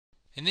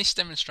In this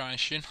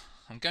demonstration,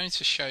 I'm going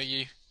to show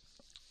you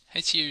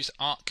how to use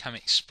ArtCAM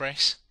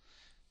Express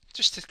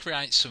just to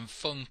create some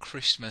fun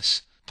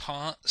Christmas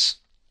parts.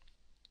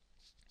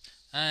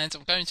 And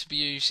I'm going to be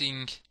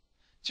using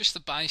just the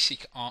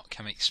basic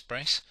ArtCAM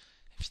Express.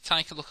 If you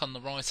take a look on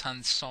the right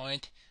hand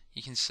side,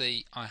 you can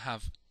see I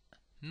have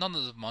none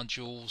of the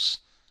modules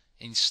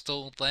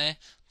installed there.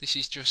 This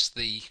is just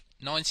the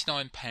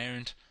 £99,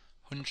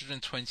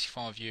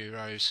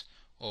 €125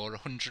 or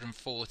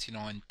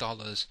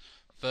 $149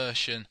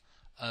 version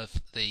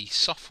of the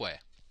software.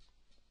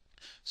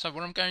 So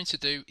what I'm going to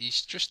do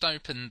is just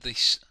open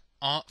this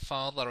art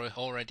file that I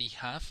already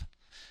have,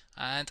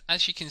 and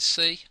as you can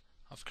see,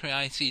 I've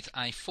created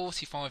a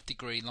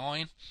 45-degree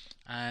line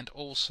and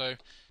also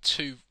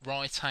two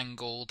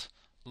right-angled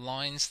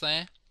lines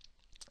there.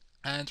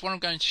 And what I'm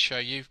going to show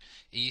you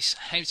is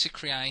how to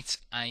create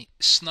a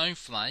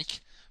snowflake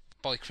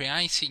by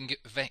creating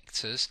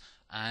vectors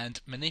and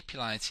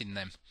manipulating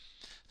them.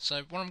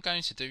 So what I'm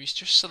going to do is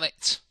just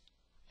select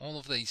all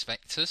of these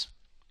vectors,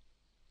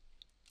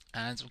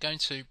 and I'm going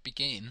to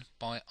begin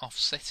by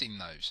offsetting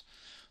those.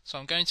 So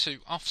I'm going to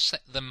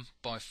offset them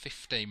by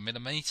 15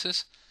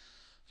 millimeters.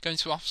 I'm going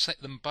to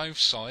offset them both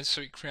sides so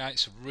it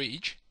creates a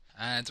ridge,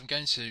 and I'm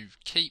going to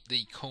keep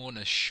the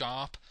corners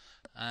sharp,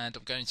 and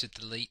I'm going to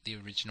delete the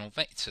original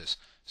vectors.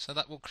 So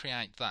that will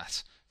create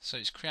that. So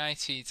it's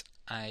created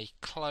a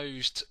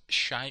closed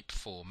shape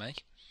for me,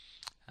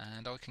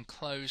 and I can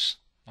close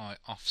my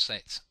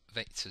offset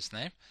vectors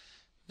now.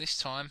 This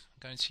time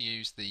I'm going to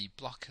use the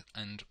block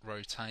and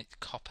rotate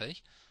copy.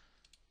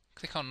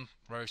 Click on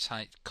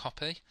rotate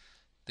copy.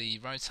 The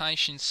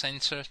rotation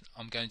center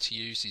I'm going to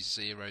use is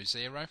 0,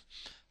 0,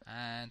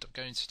 and I'm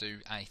going to do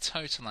a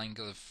total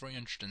angle of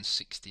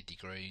 360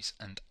 degrees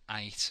and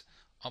 8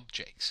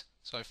 objects.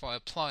 So if I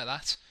apply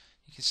that,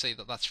 you can see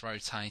that that's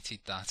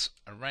rotated that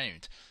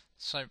around.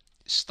 So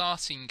it's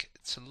starting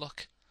to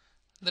look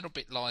a little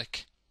bit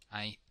like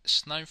a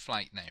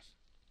snowflake now.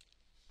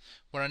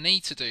 What I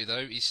need to do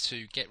though is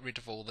to get rid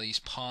of all these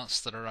parts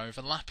that are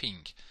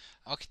overlapping.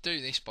 I could do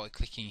this by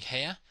clicking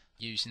here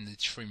using the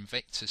trim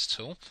vectors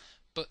tool,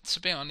 but to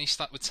be honest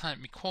that would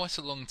take me quite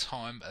a long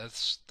time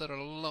as there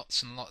are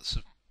lots and lots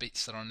of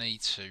bits that I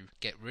need to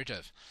get rid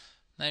of.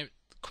 Now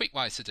the quick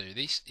way to do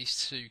this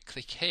is to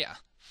click here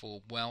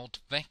for weld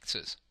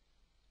vectors,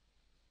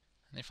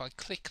 and if I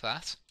click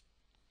that,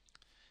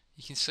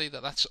 you can see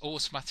that that's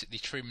automatically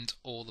trimmed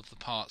all of the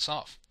parts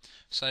off.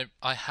 So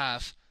I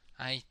have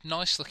a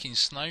nice looking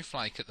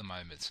snowflake at the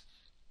moment.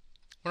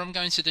 What I'm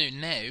going to do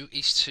now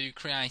is to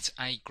create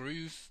a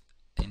groove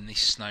in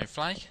this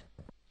snowflake.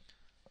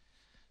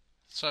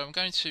 So I'm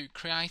going to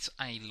create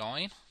a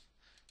line.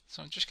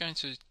 So I'm just going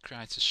to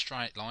create a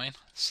straight line,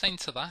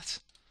 center that,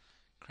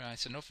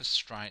 create another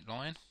straight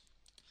line,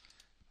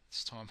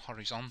 this time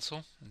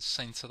horizontal, and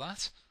center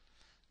that,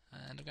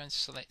 and I'm going to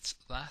select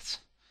that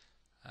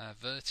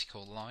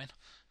vertical line,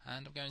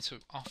 and I'm going to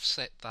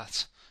offset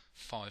that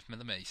 5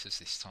 millimeters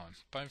this time,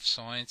 both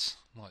sides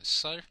like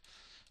so.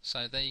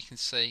 So there you can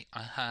see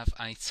I have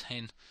a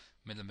 10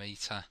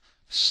 millimeter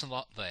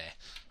slot there,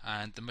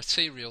 and the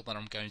material that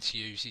I'm going to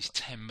use is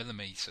 10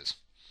 millimeters.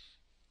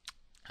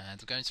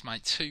 And I'm going to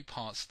make two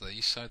parts of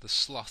these, so the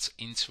slot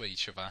into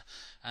each other,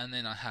 and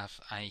then I have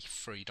a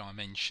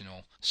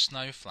three-dimensional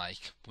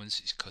snowflake once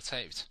it's cut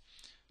out.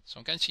 So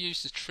I'm going to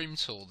use the trim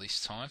tool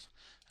this time,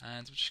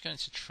 and I'm just going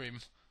to trim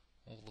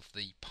all of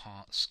the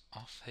parts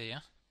off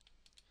here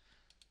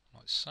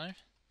like so,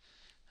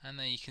 and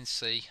there you can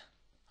see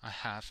I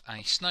have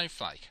a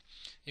snowflake.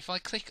 If I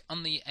click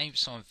on the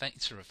outside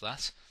vector of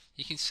that,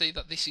 you can see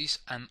that this is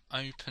an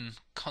open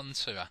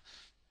contour.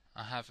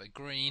 I have a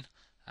green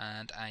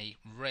and a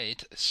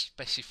red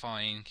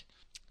specifying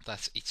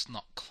that it's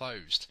not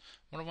closed.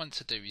 What I want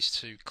to do is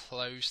to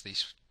close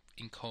this,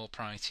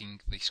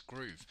 incorporating this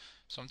groove.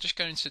 So I'm just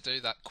going to do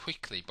that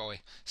quickly by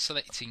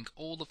selecting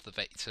all of the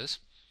vectors,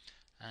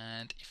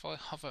 and if I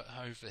hover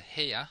over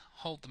here,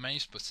 hold the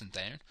mouse button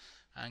down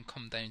and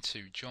come down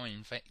to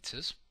join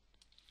vectors,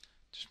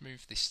 just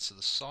move this to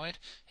the side.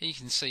 Here you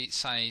can see it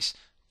says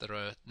there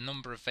are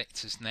number of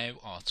vectors now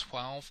are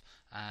 12,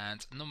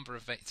 and number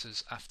of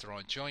vectors after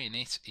I join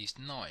it is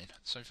 9.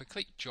 So if I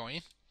click join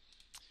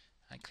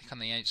and click on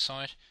the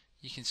outside,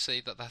 you can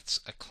see that that's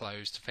a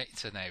closed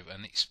vector now,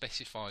 and it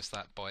specifies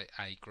that by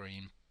a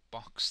green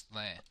box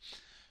there.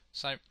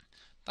 So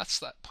that's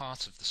that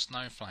part of the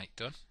snowflake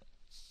done.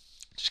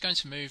 Just going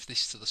to move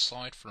this to the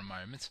side for a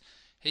moment.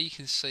 Here you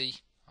can see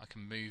I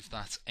can move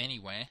that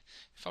anywhere.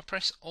 If I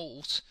press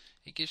Alt,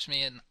 it gives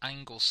me an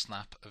angle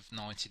snap of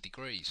 90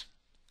 degrees.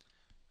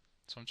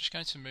 So I'm just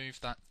going to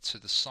move that to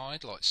the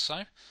side like so.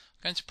 I'm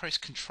going to press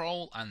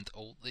Control and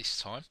Alt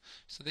this time.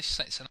 So this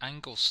sets an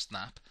angle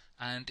snap,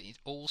 and it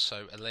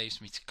also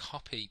allows me to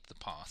copy the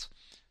part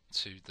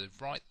to the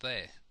right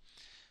there.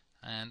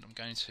 And I'm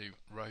going to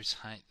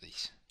rotate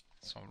this.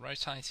 So I'll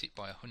rotate it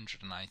by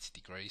 180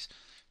 degrees,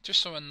 just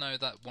so I know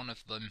that one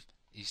of them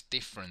is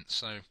different.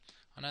 So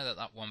I know that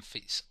that one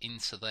fits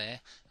into there,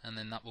 and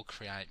then that will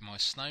create my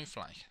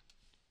snowflake.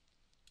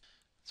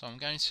 So I'm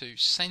going to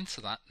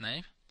center that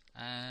now,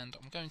 and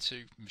I'm going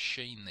to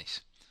machine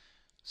this.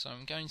 So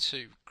I'm going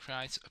to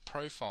create a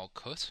profile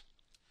cut.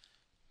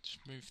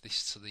 Just move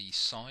this to the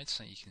side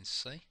so you can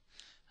see,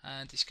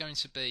 and it's going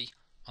to be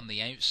on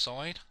the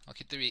outside. I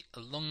could do it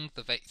along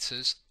the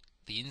vectors,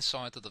 the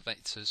inside of the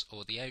vectors,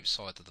 or the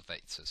outside of the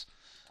vectors.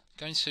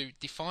 I'm going to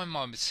define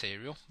my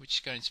material, which is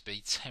going to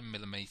be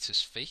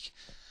 10mm thick,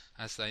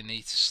 as they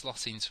need to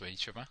slot into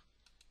each other.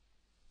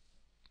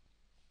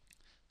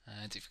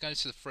 And if you go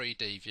to the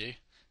 3D view,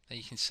 then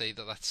you can see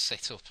that that's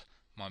set up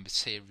my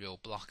material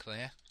block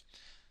there.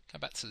 Go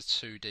back to the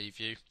 2D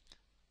view.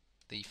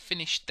 The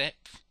finished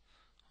depth,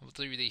 I'll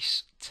do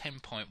this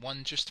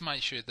 10.1 just to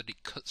make sure that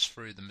it cuts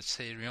through the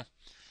material.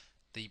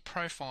 The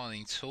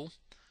profiling tool,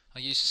 I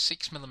use a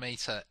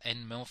 6mm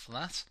end mill for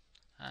that,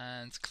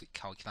 and click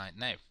calculate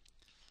now.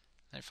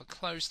 Now if I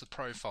close the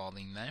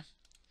profiling now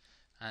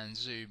and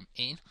zoom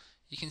in,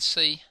 you can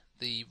see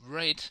the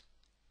red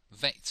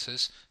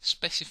vectors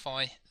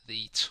specify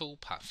the tool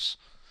paths.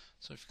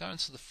 So if you go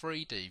into the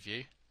 3D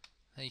view,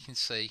 there you can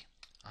see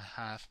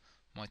I have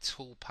my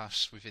tool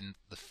paths within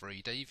the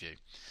 3D view.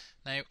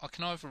 Now I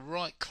can either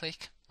right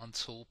click on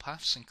tool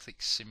paths and click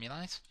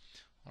simulate,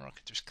 or I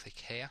could just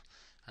click here,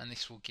 and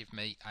this will give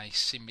me a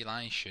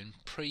simulation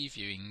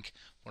previewing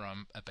what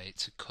I'm about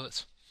to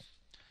cut.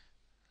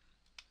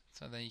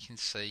 So there you can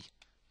see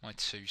my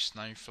two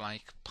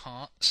snowflake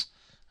parts,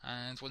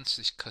 and once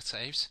this cut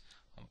out,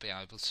 I'll be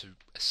able to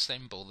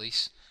assemble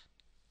this.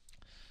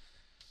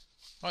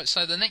 Right,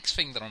 so the next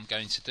thing that I'm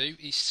going to do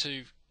is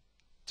to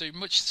do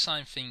much the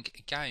same thing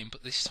again,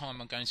 but this time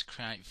I'm going to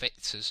create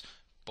vectors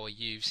by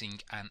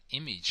using an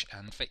image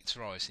and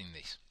vectorizing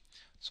this.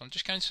 So I'm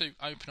just going to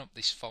open up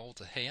this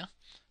folder here,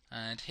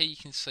 and here you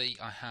can see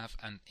I have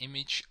an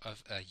image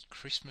of a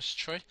Christmas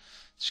tree.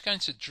 Just going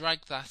to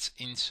drag that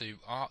into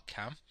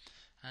ArtCAM,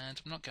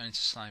 and I'm not going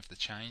to save the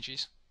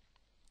changes.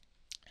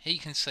 Here you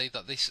can see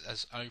that this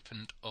has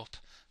opened up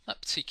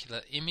that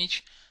particular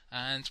image,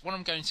 and what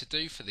I'm going to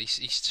do for this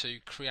is to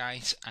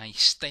create a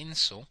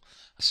stencil,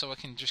 so I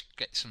can just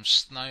get some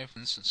snow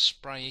and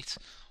spray it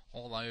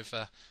all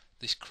over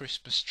this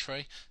Christmas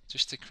tree,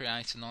 just to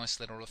create a nice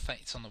little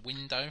effect on the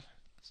window,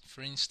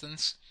 for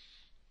instance.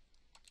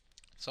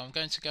 So I'm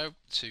going to go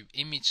to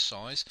image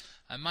size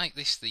and make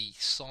this the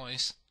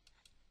size,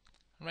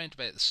 around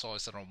about the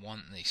size that I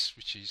want this,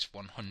 which is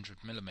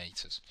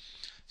 100mm.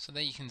 So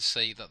there you can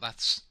see that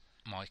that's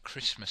my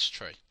Christmas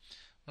tree.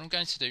 What I'm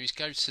going to do is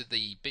go to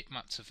the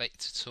bitmap to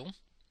vector tool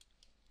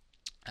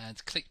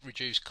and click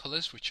reduce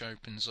colours, which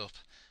opens up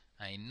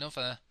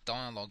another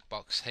dialog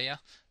box here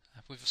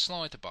with a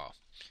slider bar.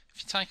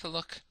 If you take a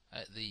look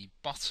at the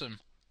bottom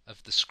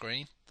of the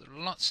screen, there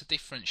are lots of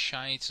different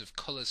shades of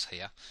colours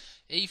here.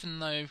 Even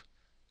though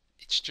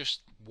it's just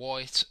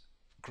white,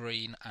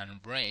 green and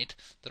red,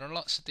 there are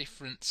lots of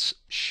different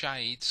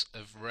shades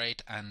of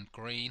red and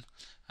green,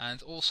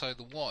 and also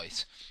the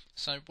white.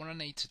 So what I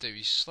need to do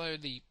is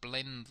slowly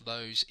blend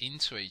those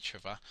into each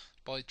other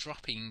by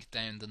dropping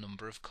down the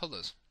number of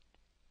colours.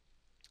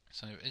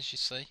 So as you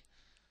see,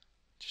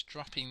 just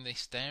dropping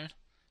this down.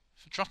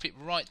 If I drop it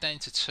right down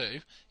to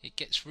 2, it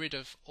gets rid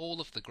of all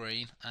of the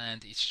green,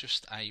 and it's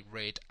just a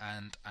red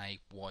and a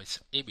white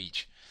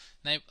image.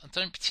 Now I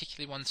don't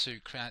particularly want to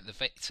create the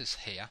vectors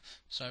here,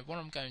 so what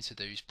I'm going to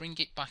do is bring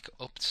it back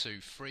up to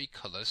 3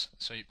 colours,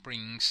 so it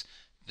brings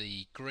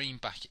the green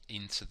back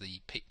into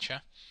the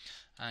picture,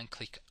 and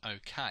click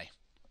OK.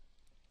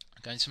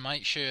 I'm going to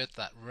make sure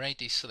that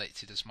red is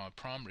selected as my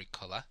primary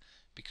colour,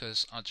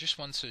 because I just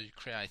want to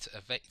create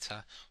a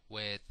vector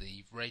where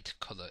the red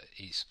colour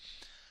is.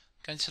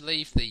 I'm going to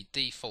leave the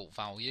default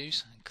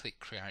values and click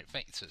create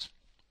vectors.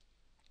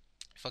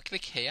 If I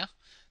click here,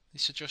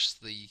 this adjusts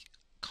the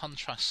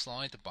contrast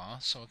slider bar,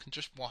 so I can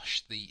just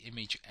wash the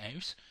image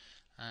out.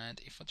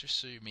 And if I just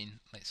zoom in,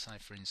 let's say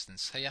for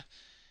instance here,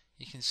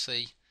 you can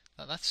see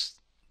that that's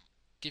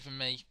given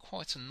me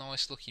quite a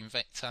nice looking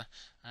vector,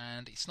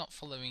 and it's not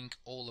following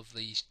all of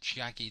these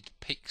jagged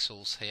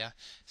pixels here.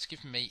 It's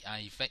given me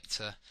a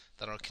vector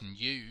that I can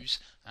use,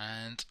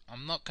 and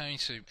I'm not going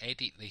to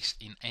edit this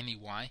in any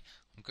way.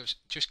 I'm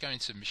just going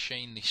to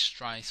machine this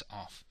straight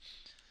off.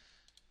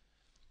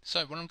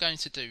 So what I'm going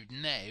to do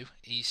now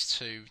is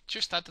to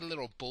just add a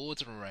little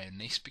border around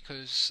this,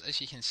 because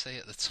as you can see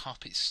at the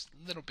top it's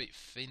a little bit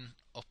thin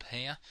up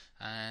here,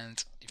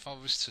 and if I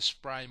was to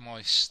spray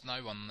my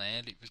snow on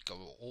there it would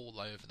go all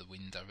over the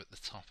window at the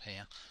top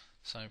here.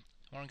 So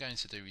what I'm going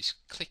to do is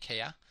click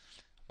here,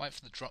 wait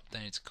for the drop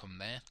down to come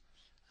there,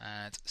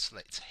 and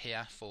select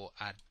here for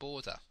add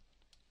border.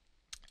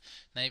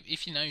 Now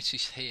if you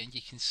notice here,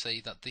 you can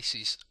see that this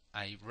is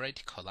a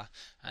red colour,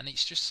 and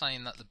it's just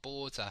saying that the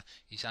border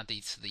is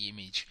added to the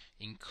image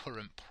in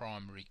current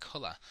primary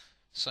colour.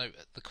 So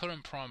the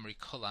current primary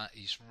colour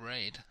is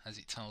red, as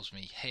it tells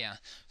me here.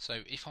 So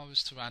if I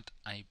was to add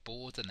a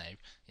border now,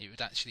 it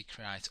would actually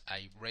create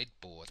a red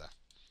border.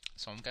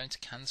 So I'm going to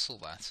cancel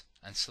that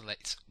and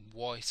select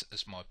white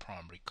as my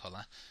primary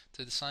colour.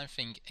 Do the same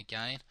thing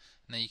again.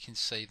 Now you can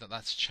see that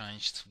that's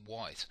changed to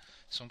white.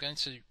 So I'm going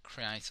to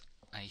create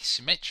a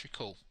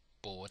symmetrical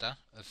border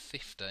of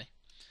 50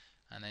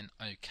 and then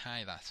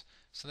OK that.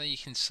 So there you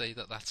can see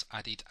that that's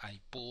added a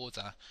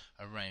border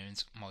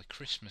around my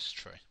Christmas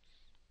tree.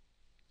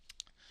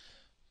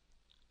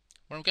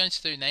 What I'm going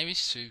to do now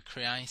is to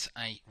create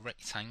a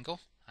rectangle,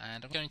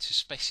 and I'm going to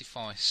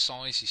specify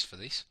sizes for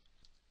this.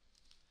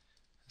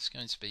 It's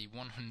going to be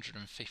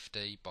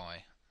 150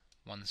 by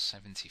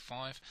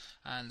 175,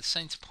 and the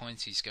center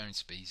point is going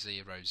to be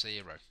 0,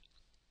 0,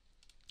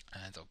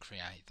 and I'll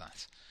create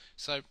that.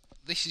 So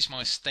this is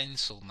my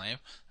stencil now,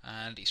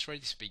 and it's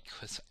ready to be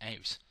cut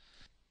out.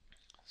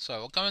 So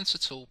I'll go into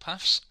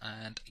toolpaths,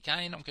 and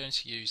again I'm going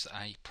to use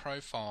a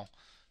profile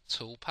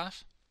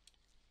toolpath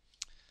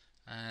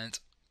and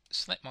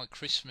select my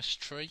Christmas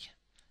tree,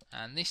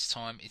 and this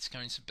time it's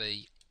going to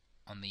be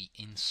on the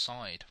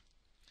inside.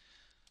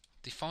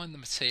 Define the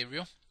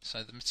material,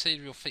 so the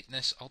material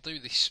thickness, I'll do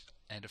this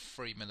at a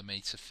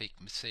 3mm thick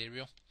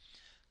material,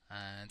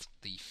 and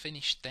the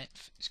finish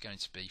depth is going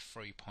to be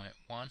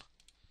 3.1.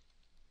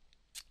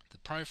 The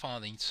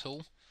profiling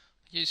tool,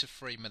 use a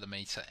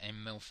 3mm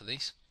end mill for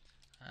this,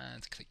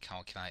 and click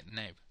calculate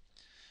now.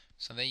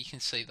 So there you can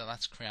see that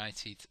that's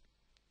created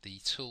the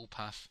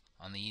toolpath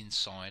on the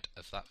inside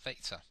of that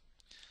vector.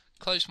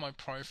 Close my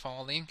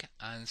profiling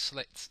and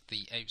select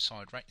the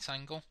outside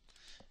rectangle.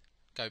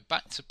 Go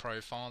back to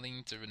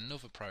profiling, do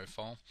another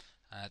profile.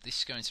 This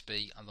is going to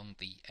be along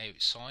the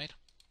outside.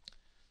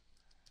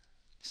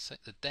 Set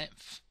the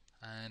depth,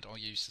 and I'll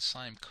use the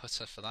same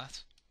cutter for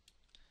that.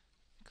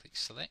 Click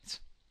select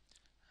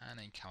and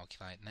then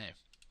calculate now.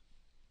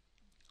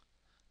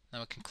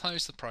 Now I can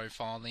close the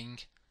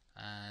profiling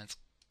and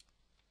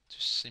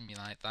just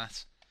simulate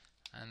that,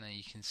 and there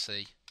you can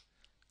see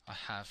I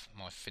have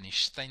my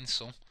finished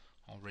stencil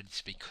all ready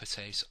to be cut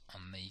out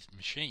on the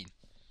machine.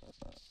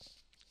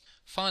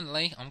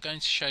 Finally, I'm going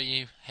to show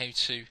you how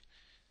to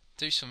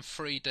do some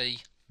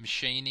 3D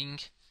machining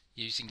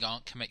using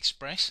ArtCAM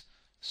Express.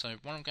 So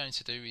what I'm going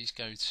to do is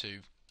go to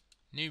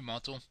New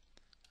Model,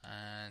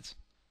 and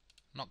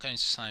I'm not going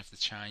to save the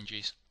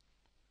changes.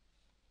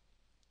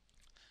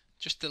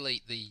 Just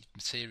delete the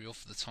material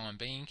for the time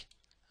being,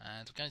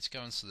 and I'm going to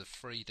go into the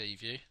 3D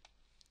view.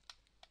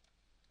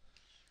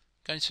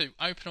 I'm going to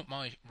open up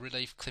my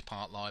Relief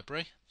Clipart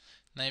library.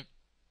 Now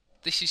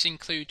this is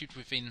included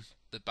within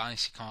the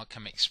basic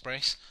ArtCAM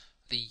Express.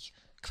 The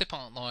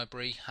clipart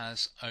library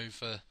has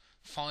over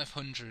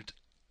 500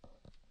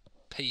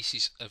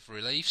 pieces of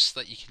reliefs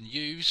that you can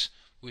use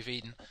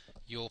within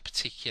your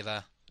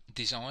particular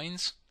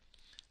designs,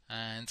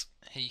 and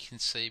here you can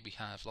see we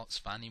have lots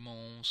of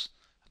animals,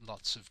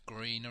 lots of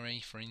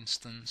greenery, for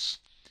instance,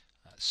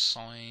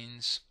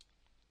 signs,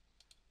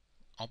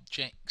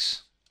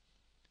 objects.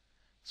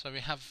 So we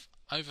have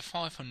over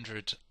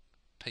 500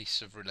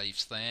 pieces of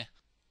reliefs there,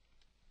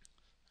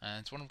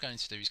 and what I'm going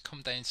to do is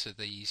come down to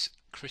these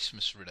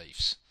Christmas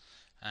reliefs,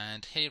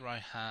 and here I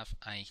have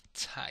a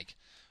tag.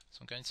 So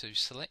I'm going to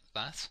select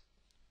that,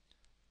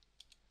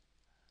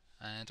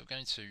 and I'm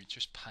going to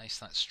just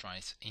paste that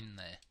straight in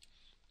there.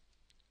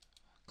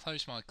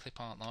 Close my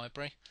clipart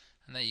library,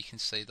 and there you can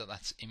see that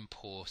that's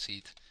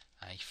imported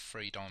a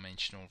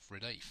 3-dimensional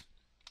relief.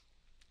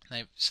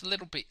 Now it's a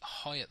little bit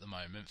high at the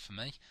moment for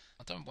me.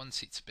 I don't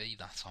want it to be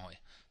that high,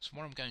 so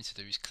what I'm going to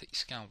do is click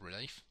Scale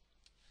Relief,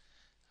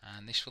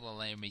 and this will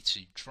allow me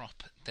to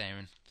drop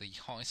down the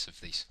height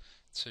of this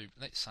to,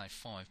 let's say,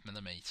 5mm.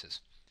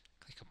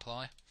 Click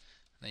Apply, and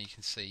there you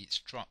can see it's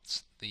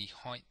dropped the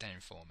height down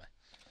for me.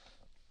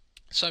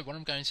 So what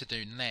I'm going to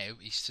do now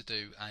is to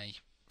do a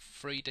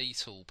 3D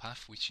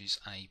toolpath, which is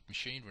a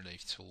machine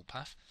relief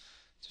toolpath.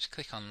 Just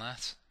click on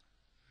that,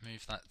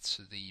 move that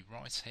to the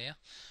right here,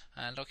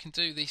 and I can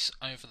do this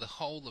over the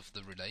whole of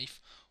the relief,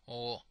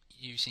 or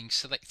using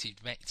selected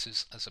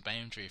vectors as a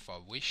boundary if I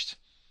wished.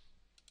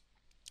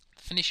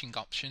 Finishing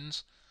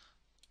options,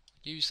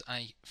 use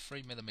a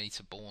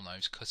 3mm ball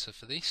nose cutter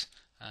for this,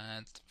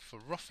 and for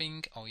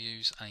roughing I'll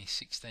use a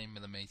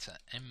 16mm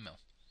end mill.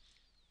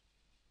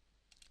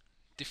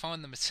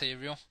 Define the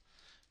material,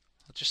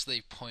 I'll just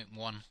leave 0.1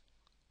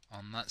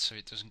 on that so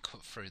it doesn't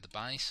cut through the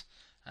base,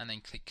 and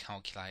then click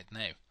Calculate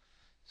now.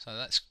 So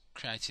that's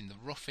creating the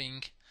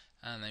roughing,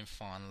 and then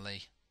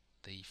finally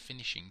the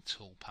finishing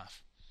toolpath.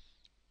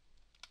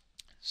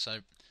 So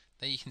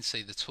there you can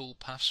see the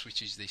toolpaths,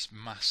 which is this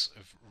mass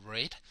of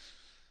red,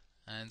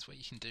 and what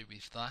you can do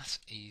with that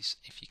is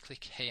if you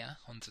click here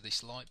under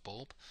this light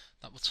bulb,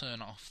 that will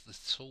turn off the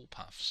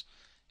toolpaths.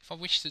 If I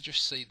wish to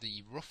just see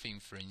the roughing,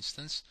 for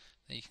instance,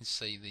 there you can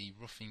see the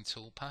roughing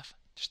toolpath.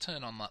 Just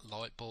turn on that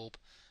light bulb,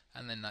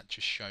 and then that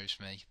just shows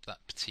me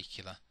that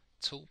particular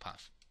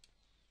toolpath.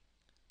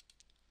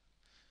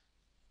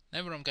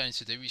 Now what I'm going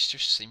to do is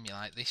just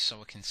simulate this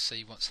so I can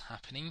see what's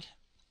happening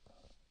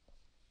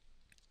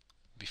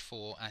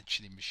before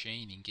actually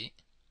machining it.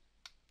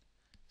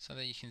 So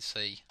there you can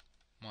see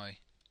my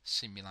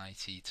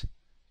simulated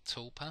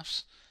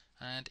toolpaths,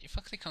 and if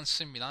I click on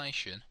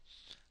simulation,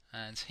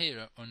 and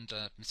here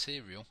under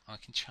material I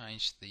can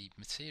change the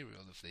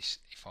material of this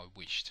if I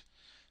wished.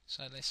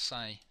 So let's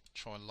say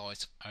try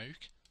light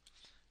oak,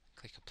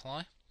 click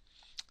apply,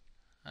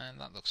 and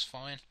that looks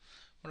fine.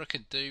 What I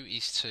could do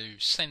is to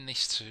send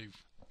this to,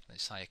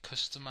 let's say, a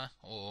customer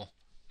or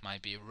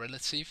maybe a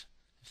relative,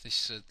 if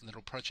this is a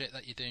little project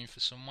that you're doing for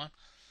someone.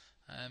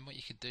 And what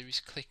you could do is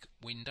click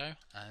Window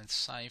and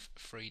Save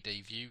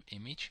 3D View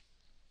Image.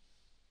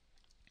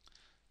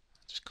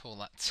 Just call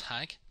that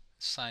tag,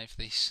 save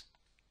this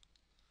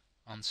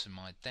onto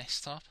my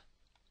desktop.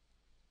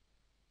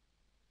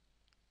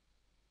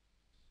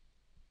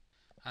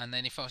 And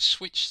then if I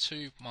switch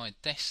to my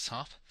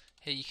desktop,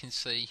 here you can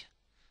see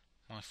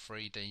my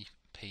 3D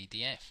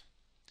PDF.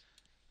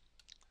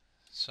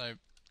 So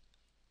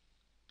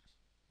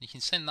you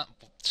can send that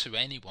to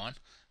anyone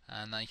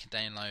and they can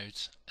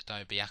download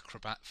Adobe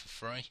Acrobat for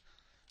free,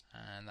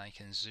 and they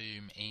can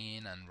zoom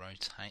in and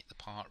rotate the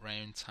part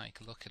round, take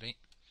a look at it.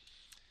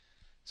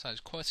 So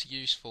it's quite a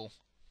useful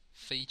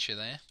feature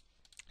there.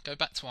 Go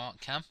back to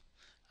ArtCAM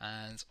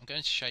and I'm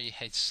going to show you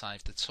how to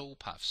save the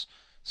toolpaths.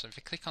 So if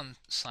you click on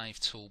Save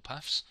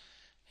Toolpaths,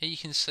 here you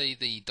can see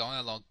the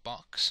dialog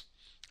box,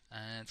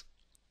 and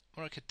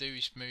what I could do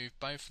is move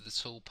both of the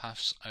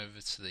toolpaths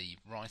over to the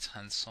right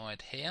hand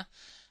side here,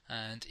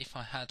 and if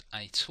I had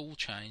a tool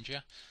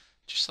changer,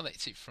 just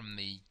select it from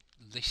the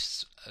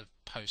list of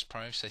post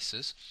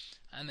processors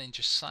and then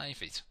just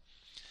save it.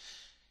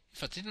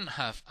 If I didn't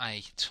have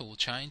a tool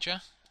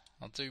changer,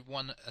 I'll do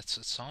one at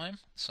a time.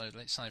 So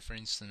let's say for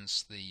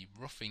instance the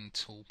roughing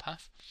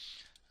toolpath,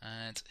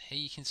 and here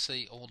you can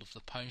see all of the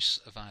posts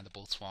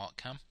available to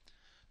ArtCAM.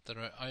 There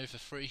are over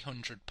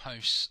 300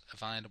 posts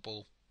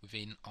available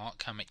within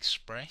ArtCAM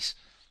Express,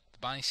 the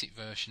basic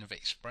version of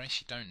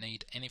Express. You don't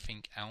need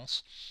anything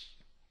else.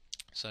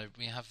 So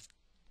we have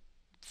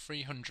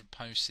 300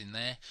 posts in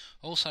there.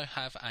 Also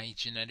have a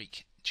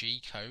generic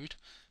G code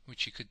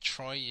which you could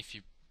try if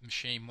your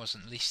machine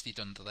wasn't listed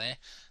under there.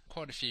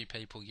 Quite a few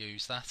people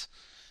use that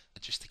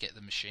just to get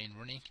the machine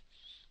running.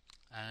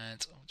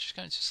 And I'm just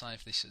going to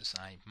save this as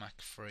a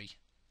Mac free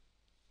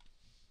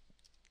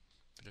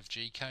bit of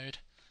G code.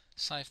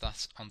 Save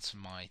that onto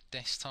my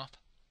desktop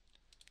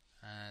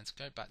and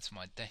go back to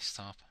my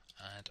desktop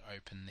and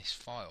open this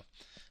file,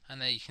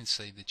 and there you can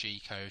see the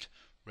G code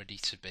ready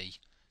to be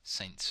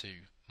sent to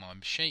my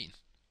machine.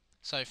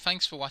 So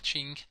thanks for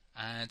watching,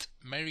 and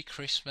Merry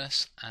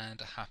Christmas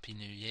and a Happy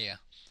New Year.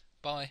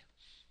 Bye.